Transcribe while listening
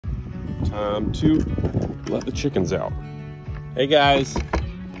time to let the chickens out. Hey guys,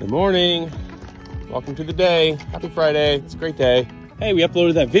 good morning. Welcome to the day. Happy Friday. It's a great day. Hey, we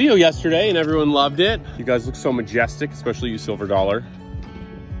uploaded that video yesterday and everyone loved it. You guys look so majestic, especially you, Silver Dollar.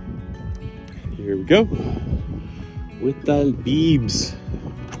 Here we go with the Beebs.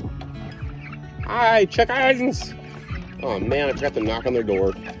 Hi, chickens. Oh man, I forgot to knock on their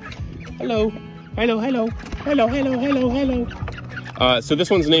door. Hello. Hello, hello. Hello, hello, hello, hello. So this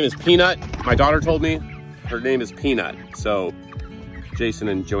one's name is Peanut. My daughter told me her name is Peanut. So Jason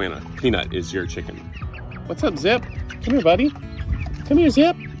and Joanna, Peanut is your chicken. What's up, Zip? Come here, buddy. Come here,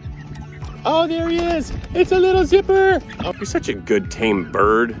 Zip. Oh, there he is. It's a little zipper. Oh, you're such a good tame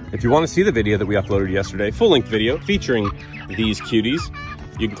bird. If you want to see the video that we uploaded yesterday, full-length video featuring these cuties,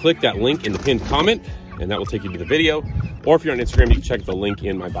 you can click that link in the pinned comment and that will take you to the video. Or if you're on Instagram, you can check the link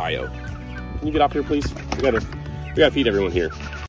in my bio. Can you get off here, please? We gotta feed everyone here.